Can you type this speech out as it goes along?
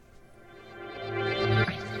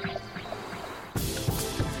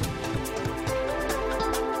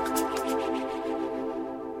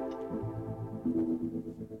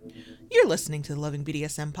listening to the Loving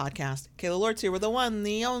BDSM podcast. Kayla Lortz here with the one,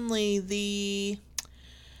 the only, the...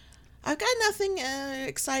 I've got nothing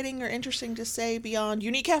exciting or interesting to say beyond you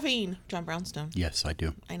need caffeine, John Brownstone. Yes, I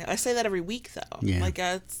do. I know. I say that every week, though. Yeah. Like,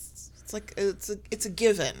 it's a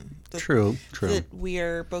given. True. That we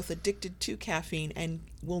are both addicted to caffeine and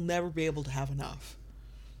will never be able to have enough.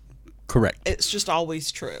 Correct. It's just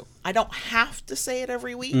always true. I don't have to say it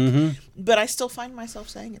every week, but I still find myself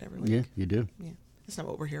saying it every week. Yeah, you do. Yeah. That's not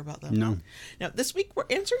what we're here about, though. No. Now, this week we're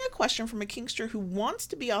answering a question from a kinkster who wants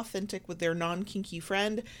to be authentic with their non-kinky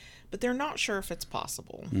friend, but they're not sure if it's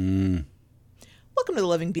possible. Welcome to the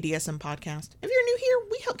Loving BDSM podcast. If you're new here,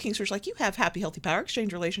 we help kinksters like you have happy, healthy power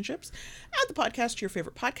exchange relationships. Add the podcast to your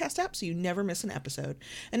favorite podcast app so you never miss an episode.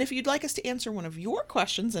 And if you'd like us to answer one of your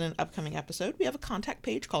questions in an upcoming episode, we have a contact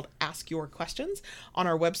page called Ask Your Questions on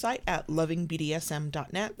our website at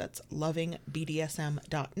lovingbdsm.net. That's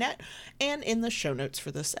lovingbdsm.net. And in the show notes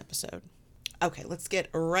for this episode. Okay, let's get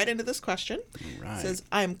right into this question. Right. It says,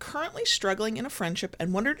 I am currently struggling in a friendship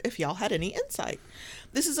and wondered if y'all had any insight.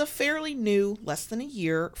 This is a fairly new, less than a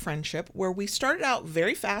year friendship where we started out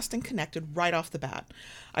very fast and connected right off the bat.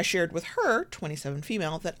 I shared with her, 27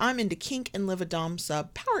 female, that I'm into kink and live a dom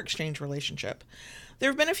sub power exchange relationship.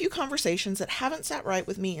 There have been a few conversations that haven't sat right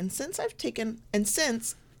with me, and since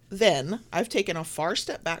then, I've taken a far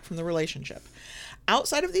step back from the relationship.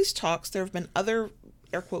 Outside of these talks, there have been other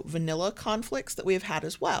air quote vanilla conflicts that we have had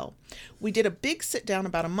as well. We did a big sit down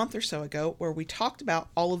about a month or so ago where we talked about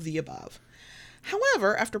all of the above.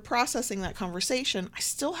 However, after processing that conversation, I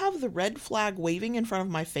still have the red flag waving in front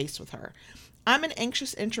of my face with her. I'm an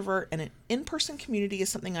anxious introvert and an in-person community is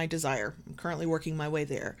something I desire. I'm currently working my way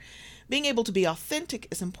there. Being able to be authentic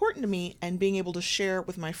is important to me, and being able to share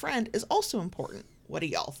with my friend is also important. What do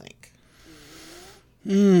y'all think?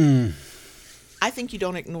 I think you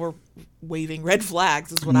don't ignore waving red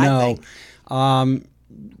flags is what I think.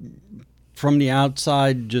 From the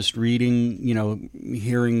outside, just reading,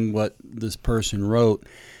 hearing what this person wrote,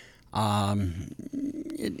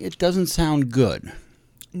 it doesn't sound good.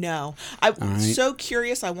 No. I'm so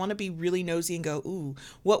curious. I want to be really nosy and go, ooh,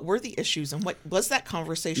 what were the issues and what was that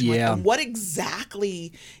conversation like? And what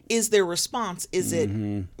exactly is their response? Is it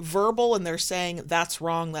verbal and they're saying that's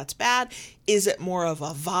wrong, that's bad? Is it more of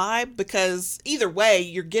a vibe? Because either way,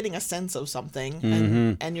 you're getting a sense of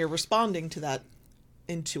something and you're responding to that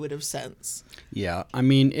intuitive sense. Yeah. I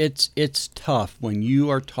mean, it's tough when you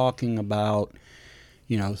are talking about,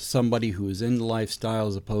 somebody who is in the lifestyle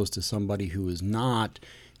as opposed to somebody who is not,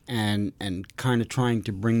 and kind of trying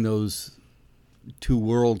to bring those two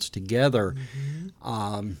worlds together.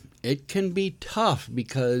 It can be tough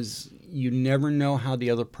because you never know how the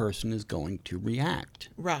other person is going to react.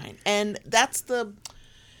 Right. And it's the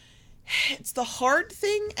hard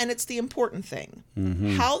thing and it's the important thing.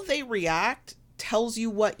 How they react tells you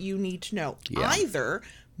what you need to know. Either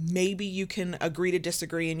maybe you can agree to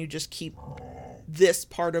disagree and you just keep this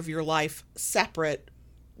part of your life separate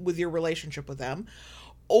with your relationship with them,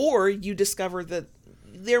 or you discover that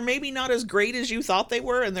they're maybe not as great as you thought they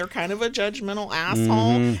were and they're kind of a judgmental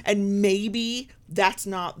asshole, and maybe that's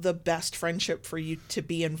not the best friendship for you to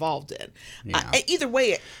be involved in. Either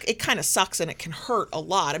way, it kind of sucks and it can hurt a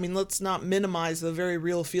lot. I mean, let's not minimize the very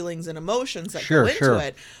real feelings and emotions that go into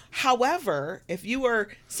it. However, if you were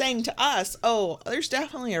saying to us, oh, there's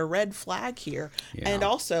definitely a red flag here, and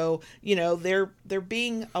also, they're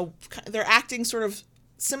acting sort of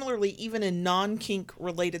similarly, even in non-kink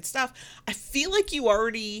related stuff, I feel like you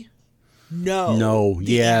already know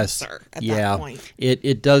the answer at that point.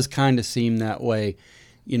 It does kind of seem that way.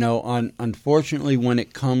 Unfortunately, when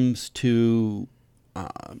it comes to,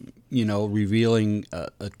 revealing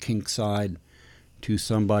a kink side to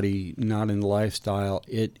somebody not in the lifestyle,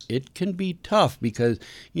 it can be tough because,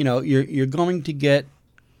 you're going to get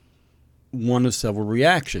one of several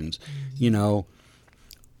reactions,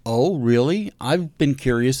 Oh, really? I've been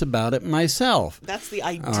curious about it myself. That's the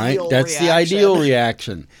ideal reaction. That's the ideal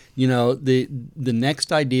reaction. The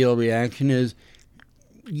next ideal reaction is,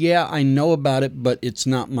 yeah, I know about it, but it's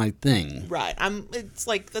not my thing. Right. It's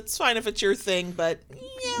like, that's fine if it's your thing, but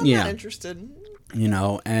I'm not interested.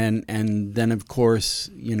 And then of course,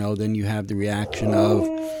 then you have the reaction of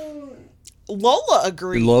Lola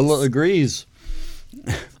agrees.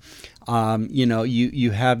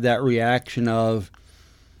 You have that reaction of,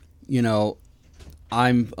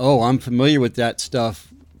 I'm familiar with that stuff.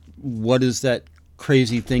 What is that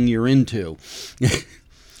crazy thing you're into?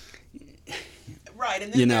 Right,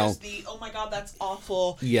 and then there's the, oh my God, that's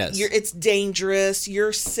awful. Yes. It's dangerous.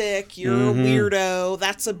 You're sick. You're a weirdo.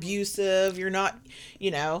 That's abusive. You're not,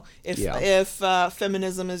 if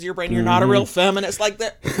feminism is your brain, you're not a real feminist. Like,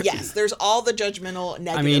 yes, there's all the judgmental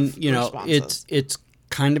negative responses. It's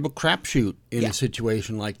kind of a crapshoot in a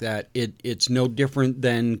situation like that. It's no different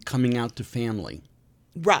than coming out to family.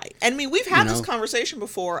 Right. And I mean, we've had this conversation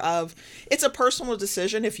before of it's a personal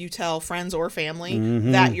decision if you tell friends or family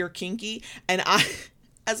that you're kinky. And I,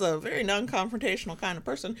 as a very non-confrontational kind of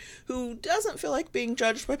person who doesn't feel like being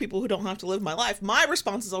judged by people who don't have to live my life, my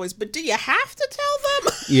response is always, but do you have to tell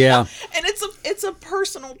them? Yeah. And it's a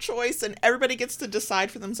personal choice, and everybody gets to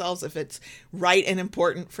decide for themselves if it's right and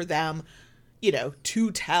important for them,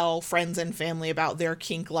 to tell friends and family about their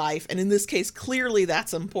kink life. And in this case, clearly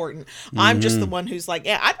that's important. I'm just the one who's like,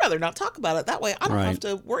 I'd rather not talk about it. That way I don't have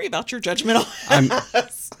to worry about your judgmental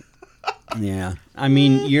ass. Yeah. I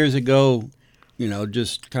mean, years ago,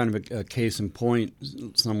 just kind of a case in point,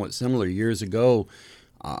 somewhat similar. Years ago,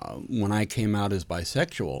 when I came out as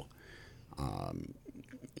bisexual, and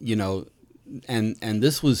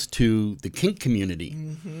this was to the kink community.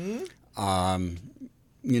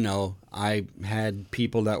 I had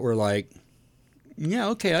people that were like, yeah,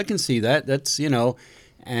 okay, I can see that. That's,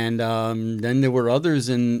 and then there were others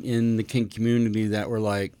in the kink community that were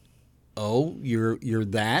like, oh, you're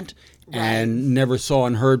that, and never saw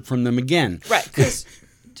and heard from them again. Right, because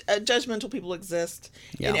judgmental people exist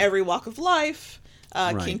in every walk of life.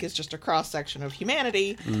 Kink is just a cross-section of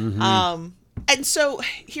humanity. And so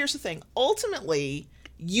here's the thing. Ultimately,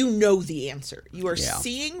 you know the answer. You are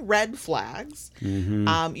seeing red flags.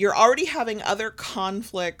 You're already having other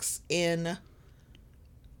conflicts in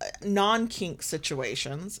non-kink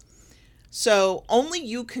situations. So only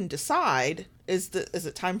you can decide, is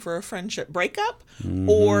it time for a friendship breakup?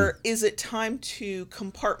 Or is it time to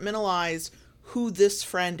compartmentalize who this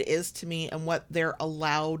friend is to me and what they're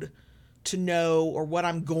allowed to know or what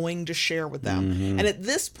I'm going to share with them? And at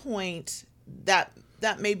this point, that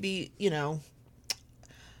may be,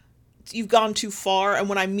 you've gone too far. And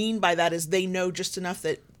what I mean by that is they know just enough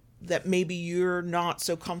that maybe you're not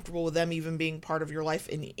so comfortable with them even being part of your life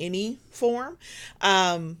in any form.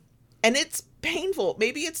 And it's painful.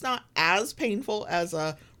 Maybe it's not as painful as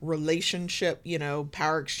a relationship,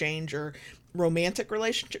 power exchange or romantic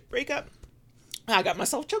relationship breakup. I got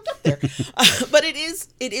myself choked up there. But it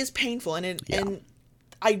is painful. And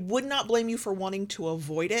I would not blame you for wanting to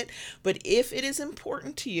avoid it, but if it is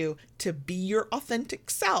important to you to be your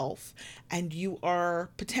authentic self and you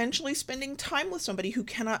are potentially spending time with somebody who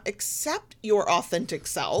cannot accept your authentic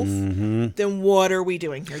self, then what are we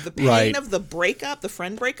doing here? The pain of the breakup, the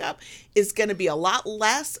friend breakup, is going to be a lot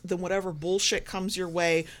less than whatever bullshit comes your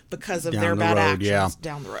way because of their bad actions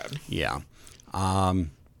down the road. Yeah.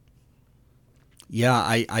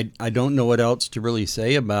 I don't know what else to really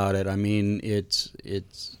say about it. I mean, it's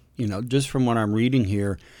just from what I'm reading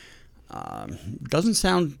here, doesn't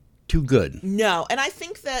sound too good. No, and I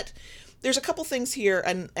think that there's a couple things here,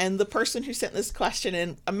 and the person who sent this question,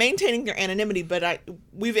 and I'm maintaining their anonymity, but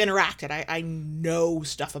we've interacted. I know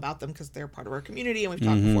stuff about them because they're part of our community, and we've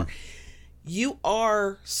talked before. You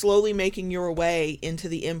are slowly making your way into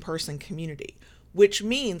the in-person community, which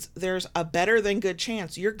means there's a better than good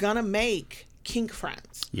chance you're gonna make kink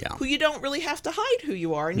friends who you don't really have to hide who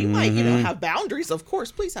you are, and you might have boundaries. Of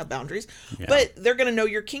course, please have boundaries, but they're going to know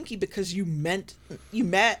you're kinky because you met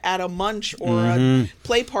at a munch or a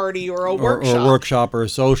play party or a workshop or a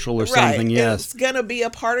social or something. Yes, it's going to be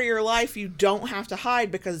a part of your life you don't have to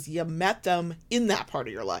hide because you met them in that part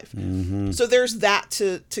of your life. So there's that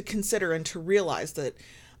to consider and to realize that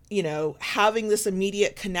having this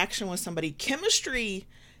immediate connection with somebody, chemistry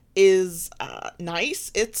is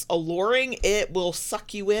nice, it's alluring, it will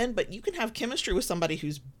suck you in, but you can have chemistry with somebody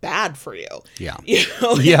who's bad for you.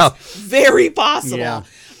 It's very possible.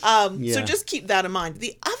 So just keep that in mind.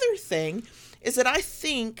 The other thing is that I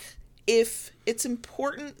think if it's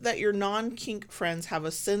important that your non-kink friends have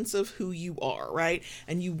a sense of who you are, right?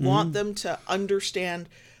 And you want them to understand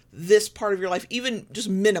this part of your life, even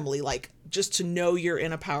just minimally, like just to know you're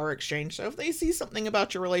in a power exchange. So if they see something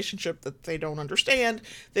about your relationship that they don't understand,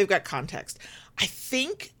 they've got context. I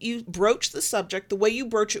think you broach the subject the way you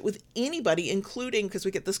broach it with anybody, including, because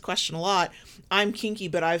we get this question a lot, I'm kinky,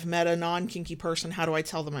 but I've met a non-kinky person. How do I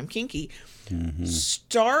tell them I'm kinky?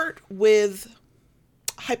 Start with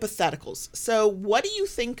hypotheticals. So what do you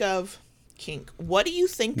think of kink? What do you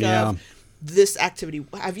think of this activity?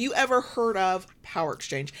 Have you ever heard of power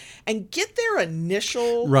exchange? And get their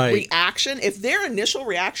initial reaction. If their initial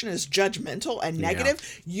reaction is judgmental and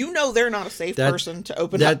negative, they're not a safe person to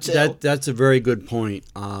open up to. That's a very good point.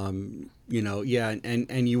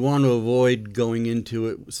 and you want to avoid going into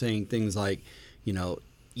it saying things like,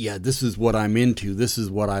 yeah, this is what I'm into, this is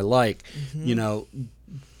what I like,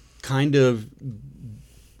 kind of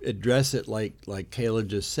address it like Kayla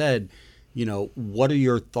just said, what are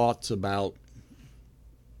your thoughts about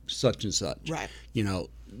such and such? Right.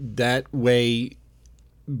 That way,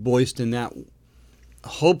 voiced in that,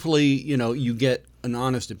 hopefully, you get an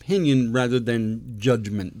honest opinion rather than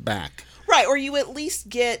judgment back. Right, or you at least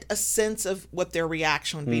get a sense of what their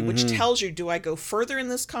reaction would be, which tells you, do I go further in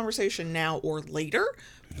this conversation now or later?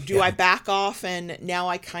 Do I back off and now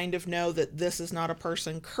I kind of know that this is not a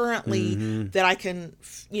person currently that I can,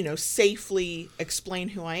 safely explain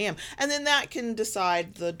who I am? And then that can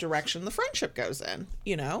decide the direction the friendship goes in,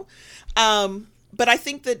 But I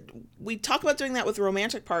think that we talk about doing that with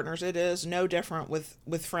romantic partners. It is no different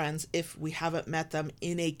with friends if we haven't met them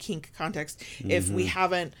in a kink context, if we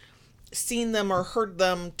haven't seen them or heard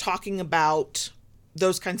them talking about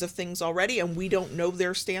those kinds of things already and we don't know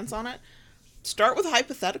their stance on it. Start with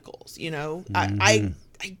hypotheticals, I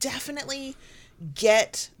definitely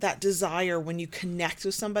get that desire when you connect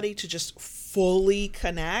with somebody to just fully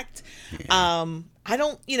connect. Yeah. I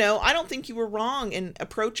don't think you were wrong in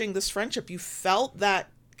approaching this friendship. You felt that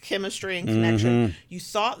chemistry and connection. You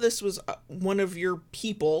thought this was one of your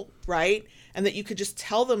people, right? And that you could just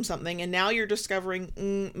tell them something, and now you're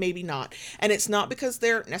discovering maybe not. And it's not because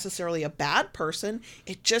they're necessarily a bad person.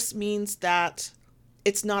 It just means that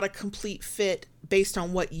it's not a complete fit based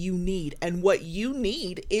on what you need. And what you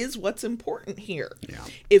need is what's important here. Yeah.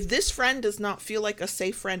 If this friend does not feel like a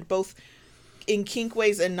safe friend, both in kink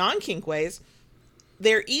ways and non-kink ways,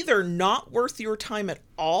 they're either not worth your time at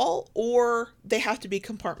all, or they have to be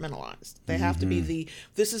compartmentalized. They have to be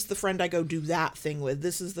this is the friend I go do that thing with.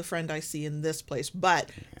 This is the friend I see in this place. But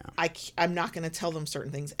I'm not going to tell them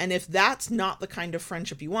certain things. And if that's not the kind of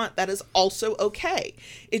friendship you want, that is also okay.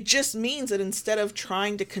 It just means that instead of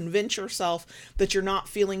trying to convince yourself that you're not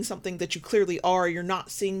feeling something that you clearly are, you're not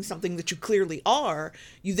seeing something that you clearly are,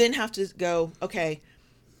 you then have to go, okay,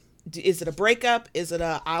 is it a breakup? Is it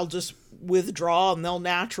I'll just withdraw and they'll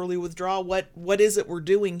naturally withdraw? What is it we're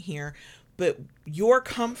doing here? But your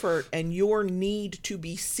comfort and your need to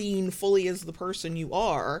be seen fully as the person you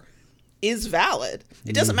are is valid.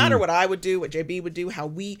 It doesn't matter what I would do, what JB would do, how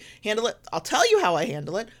we handle it. I'll tell you how I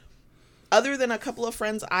handle it. Other than a couple of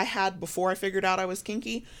friends I had before I figured out I was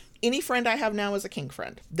kinky, any friend I have now is a kink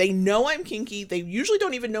friend. They know I'm kinky. They usually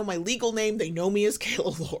don't even know my legal name. They know me as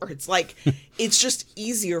Kayla Lore. It's like, it's just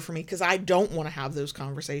easier for me because I don't want to have those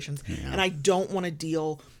conversations. Yeah. And I don't want to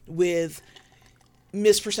deal with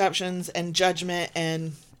misperceptions and judgment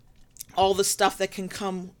and all the stuff that can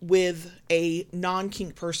come with a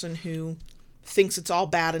non-kink person who thinks it's all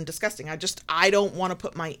bad and disgusting. I don't want to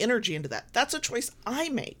put my energy into that. That's a choice I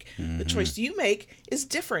make. The choice you make is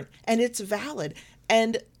different and it's valid.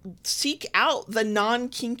 And seek out the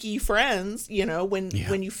non-kinky friends,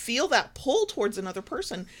 when you feel that pull towards another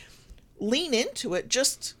person, lean into it.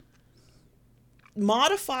 Just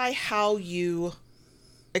modify how you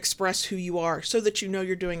express who you are so that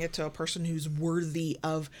you're doing it to a person who's worthy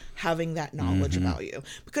of having that knowledge about you.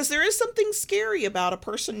 Because there is something scary about a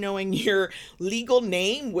person knowing your legal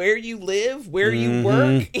name, where you live, where you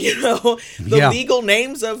work, the legal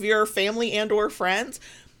names of your family and or friends,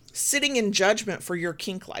 sitting in judgment for your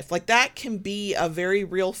kink life. Like, that can be a very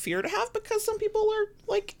real fear to have because some people are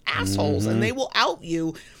like assholes and they will out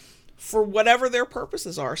you for whatever their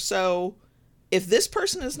purposes are. So if this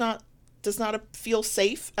person does not feel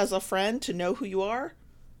safe as a friend to know who you are,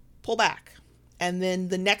 pull back. And then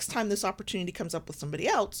the next time this opportunity comes up with somebody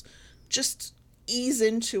else, just ease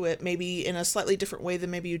into it, maybe in a slightly different way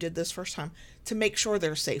than maybe you did this first time, to make sure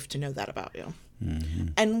they're safe to know that about you.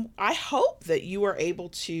 And I hope that you are able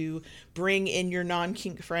to bring in your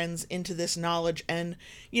non-kink friends into this knowledge and,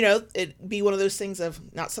 it be one of those things of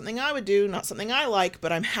not something I would do, not something I like,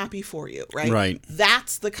 but I'm happy for you, right? Right.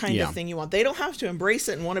 That's the kind of thing you want. They don't have to embrace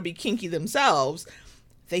it and want to be kinky themselves.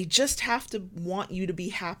 They just have to want you to be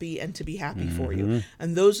happy and to be happy for you.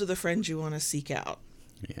 And those are the friends you want to seek out.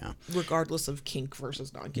 Yeah. Regardless of kink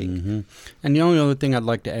versus non-kink. And the only other thing I'd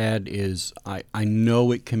like to add is I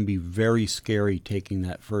know it can be very scary taking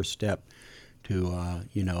that first step to,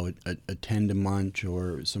 attend a munch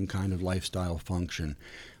or some kind of lifestyle function.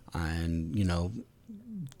 And,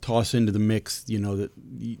 toss into the mix, that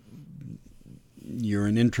you're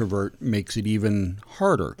an introvert makes it even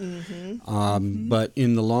harder. But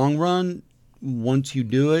in the long run, once you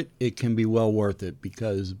do it, it can be well worth it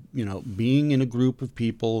because, being in a group of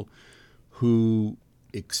people who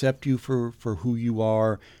accept you for who you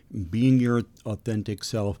are, being your authentic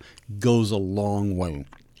self goes a long way.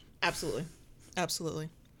 Absolutely. Absolutely.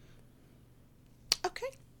 Okay.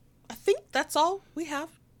 I think that's all we have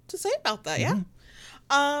to say about that. Yeah.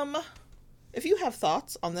 If you have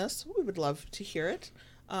thoughts on this, we would love to hear it.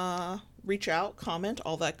 Reach out, comment,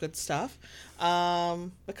 all that good stuff.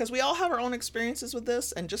 Because we all have our own experiences with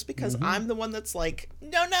this. And just because I'm the one that's like,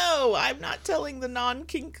 no, I'm not telling the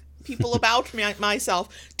non-kink people about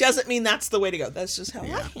myself, doesn't mean that's the way to go. That's just how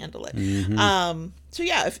I handle it. So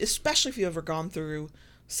yeah, especially if you've ever gone through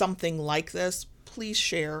something like this, please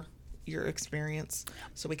share your experience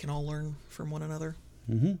so we can all learn from one another.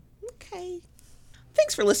 Okay.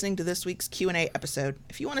 Thanks for listening to this week's Q&A episode.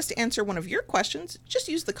 If you want us to answer one of your questions, just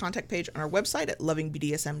use the contact page on our website at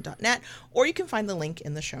lovingbdsm.net, or you can find the link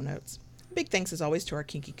in the show notes. Big thanks as always to our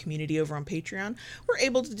kinky community over on Patreon. We're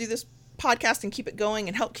able to do this podcast and keep it going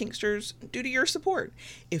and help kinksters due to your support.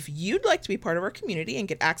 If you'd like to be part of our community and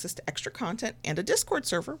get access to extra content and a Discord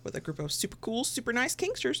server with a group of super cool, super nice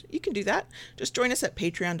kinksters, you can do that. Just join us at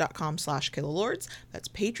patreon.com/KaylaLords. That's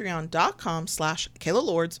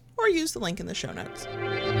patreon.com/KaylaLords, or use the link in the show notes.